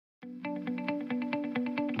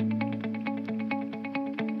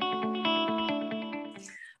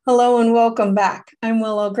Hello and welcome back. I'm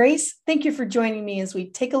Willow Grace. Thank you for joining me as we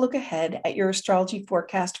take a look ahead at your astrology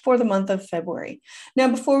forecast for the month of February. Now,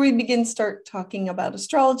 before we start talking about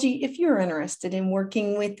astrology, if you're interested in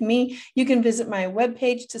working with me, you can visit my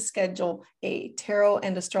webpage to schedule a tarot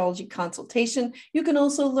and astrology consultation. You can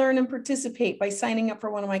also learn and participate by signing up for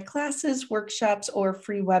one of my classes, workshops, or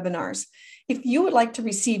free webinars. If you would like to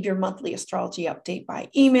receive your monthly astrology update by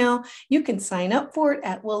email, you can sign up for it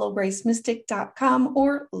at willowgracemystic.com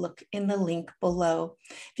or look in the link below.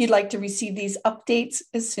 If you'd like to receive these updates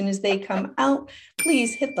as soon as they come out,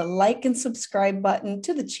 please hit the like and subscribe button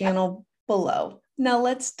to the channel below. Now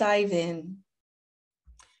let's dive in.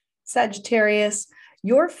 Sagittarius,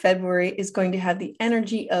 your February is going to have the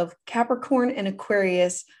energy of Capricorn and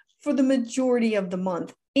Aquarius for the majority of the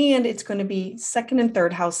month. And it's going to be second and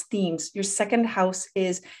third house themes. Your second house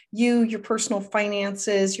is you, your personal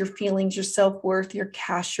finances, your feelings, your self-worth, your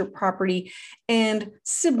cash, your property, and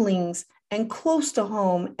siblings, and close to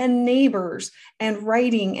home, and neighbors, and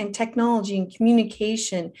writing, and technology, and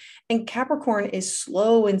communication. And Capricorn is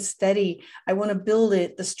slow and steady. I want to build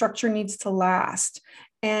it. The structure needs to last.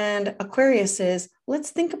 And Aquarius is,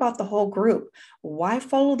 let's think about the whole group. Why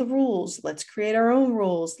follow the rules? Let's create our own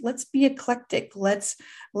rules. Let's be eclectic. Let's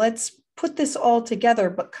put this all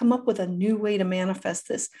together, but come up with a new way to manifest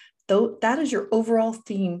this. Though that is your overall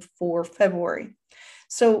theme for February.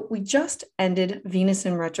 So we just ended Venus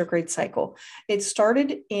in retrograde cycle. It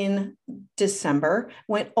started in December,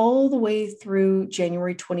 went all the way through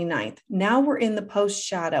January 29th. Now we're in the post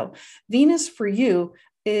shadow. Venus for you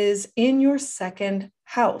is in your second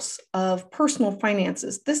house of personal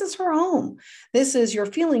finances. This is her home. This is your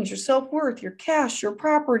feelings, your self-worth, your cash, your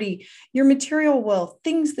property, your material wealth,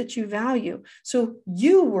 things that you value. So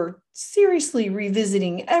you were seriously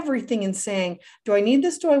revisiting everything and saying, do I need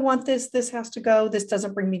this? Do I want this? This has to go. This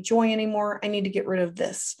doesn't bring me joy anymore. I need to get rid of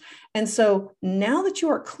this. And so now that you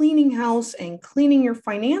are cleaning house and cleaning your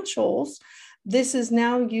financials, this is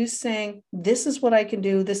now you saying, this is what I can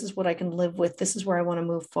do. This is what I can live with. This is where I want to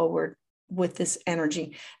move forward with this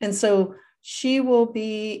energy. And so she will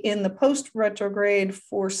be in the post retrograde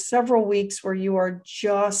for several weeks where you are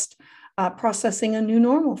just processing a new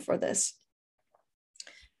normal for this.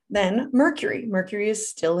 Then Mercury is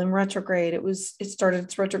still in retrograde. It started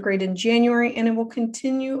its retrograde in January and it will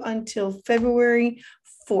continue until February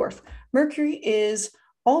 4th. Mercury is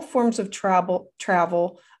all forms of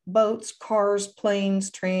travel, boats, cars, planes,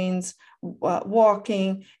 trains,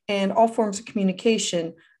 walking, and all forms of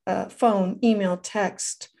communication, phone, email,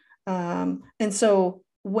 text. And so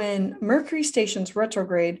when Mercury stations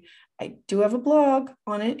retrograde, I do have a blog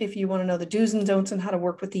on it if you want to know the do's and don'ts and how to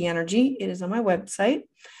work with the energy. It is on my website.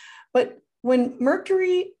 But whenever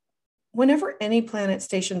any planet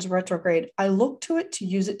stations retrograde, I look to it to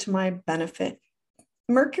use it to my benefit.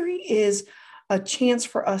 Mercury is a chance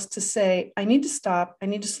for us to say, I need to stop. I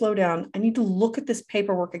need to slow down. I need to look at this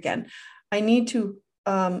paperwork again. I need to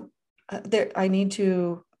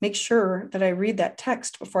make sure that I read that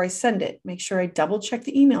text before I send it. Make sure I double check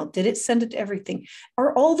the email. Did it send it to everything?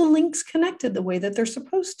 Are all the links connected the way that they're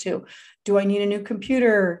supposed to? Do I need a new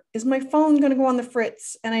computer? Is my phone going to go on the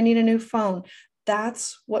fritz and I need a new phone?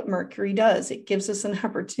 That's what Mercury does. It gives us an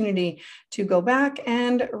opportunity to go back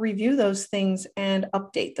and review those things and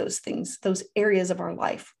update those things, those areas of our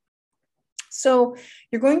life. So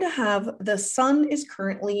you're going to have the sun is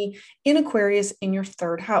currently in Aquarius in your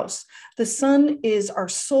third house. The sun is our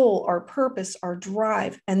soul, our purpose, our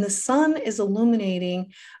drive. And the sun is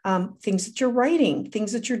illuminating things that you're writing,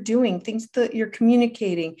 things that you're doing, things that you're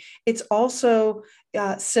communicating. It's also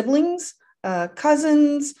siblings,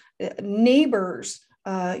 cousins, neighbors,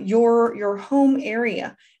 your home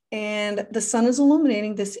area. And the sun is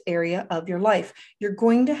illuminating this area of your life. You're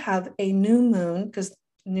going to have a new moon because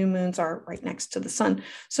new moons are right next to the sun.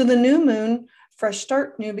 So the new moon, fresh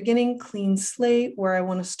start, new beginning, clean slate, where I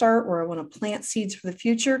want to start, where I want to plant seeds for the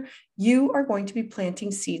future. You are going to be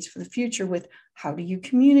planting seeds for the future with how do you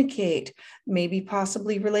communicate, maybe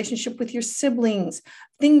possibly relationship with your siblings,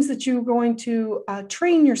 things that you're going to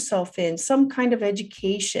train yourself in, some kind of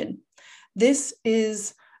education. This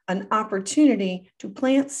is an opportunity to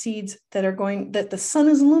plant seeds that the sun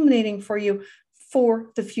is illuminating for you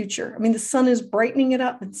for the future. I mean, the sun is brightening it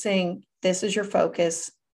up and saying, this is your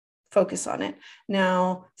focus on it.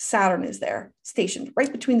 Now, Saturn is there, stationed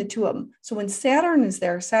right between the two of them. So when Saturn is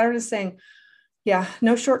there, Saturn is saying, yeah,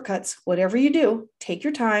 no shortcuts. Whatever you do, take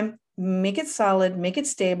your time, make it solid, make it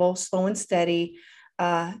stable, slow and steady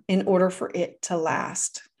in order for it to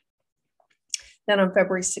last. Then on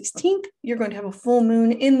February 16th, you're going to have a full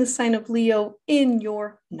moon in the sign of Leo in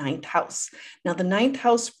your ninth house. Now, the ninth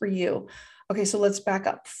house for you, Okay, so let's back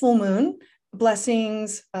up. Full moon,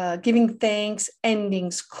 blessings, giving thanks,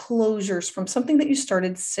 endings, closures from something that you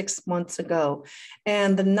started 6 months ago.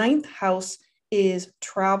 And the ninth house is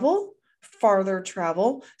travel, farther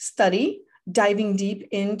travel, study, diving deep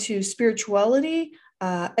into spirituality,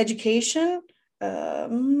 education,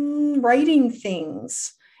 writing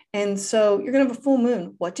things. And so you're going to have a full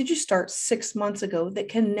moon. What did you start 6 months ago that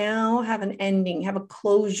can now have an ending, have a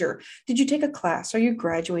closure? Did you take a class? Are you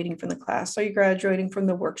graduating from the class? Are you graduating from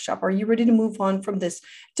the workshop? Are you ready to move on from this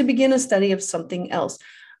to begin a study of something else?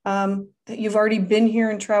 You've already been here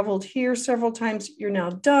and traveled here several times. You're now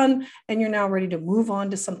done and you're now ready to move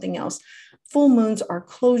on to something else. Full moons are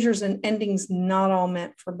closures and endings, not all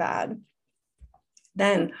meant for bad.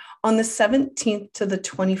 Then on the 17th to the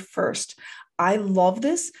 21st, I love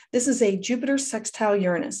this. This is a Jupiter sextile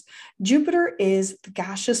Uranus. Jupiter is the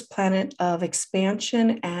gaseous planet of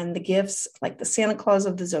expansion and the gifts, like the Santa Claus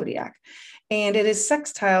of the zodiac. And it is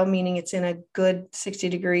sextile, meaning it's in a good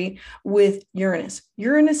 60-degree with Uranus.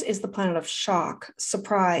 Uranus is the planet of shock,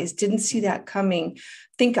 surprise, didn't see that coming,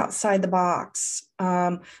 think outside the box.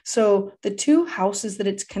 So the two houses that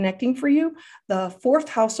it's connecting for you, the fourth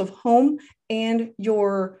house of home and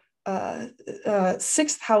your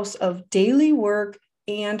sixth house of daily work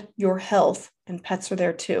and your health, and pets are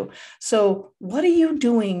there too. So what are you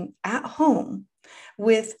doing at home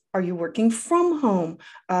are you working from home?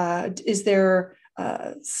 Is there,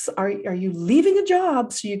 are you leaving a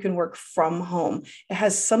job so you can work from home? It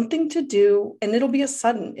has something to do, and it'll be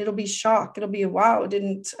it'll be shock. It'll be, wow,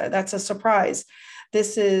 that's a surprise.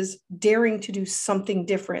 This is daring to do something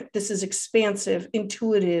different. This is expansive,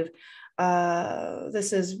 intuitive. But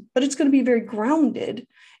it's going to be very grounded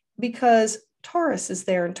because Taurus is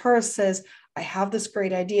there, and Taurus says, I have this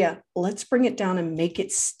great idea. Let's bring it down and make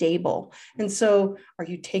it stable. And so are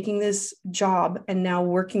you taking this job and now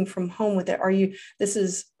working from home with it? This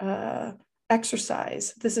is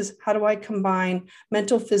exercise. This is, how do I combine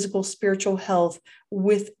mental, physical, spiritual health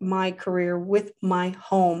with my career, with my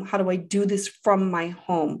home? How do I do this from my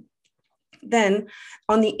home? Then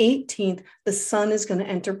on the 18th, the sun is going to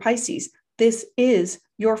enter Pisces. This is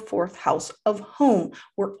your fourth house of home,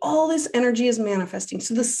 where all this energy is manifesting.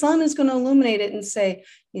 So the sun is going to illuminate it and say,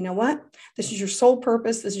 you know what? This is your soul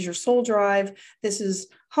purpose. This is your soul drive. This is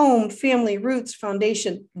home, family, roots,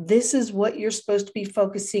 foundation. This is what you're supposed to be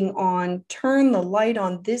focusing on. Turn the light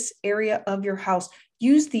on this area of your house.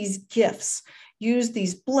 Use these gifts, use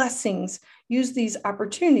these blessings, use these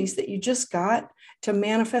opportunities that you just got to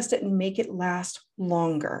manifest it and make it last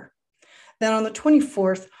longer. Then on the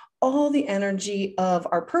 24th, all the energy of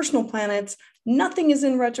our personal planets, nothing is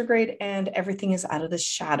in retrograde and everything is out of the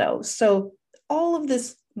shadow. So all of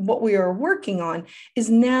this, what we are working on,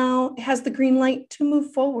 has the green light to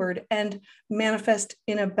move forward and manifest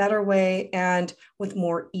in a better way and with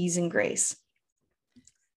more ease and grace.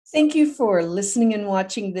 Thank you for listening and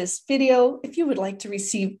watching this video. If you would like to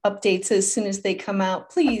receive updates as soon as they come out,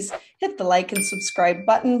 please hit the like and subscribe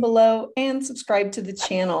button below and subscribe to the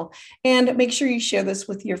channel. And make sure you share this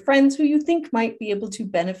with your friends who you think might be able to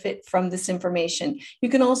benefit from this information. You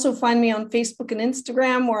can also find me on Facebook and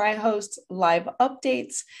Instagram, where I host live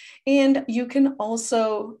updates. And you can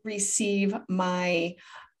also receive my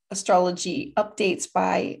astrology updates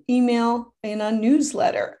by email in a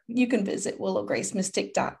newsletter. You can visit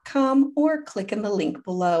willowgracemystic.com or click in the link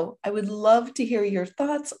below. I would love to hear your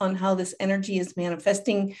thoughts on how this energy is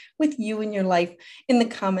manifesting with you in your life in the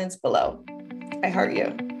comments below. I heart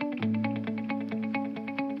you.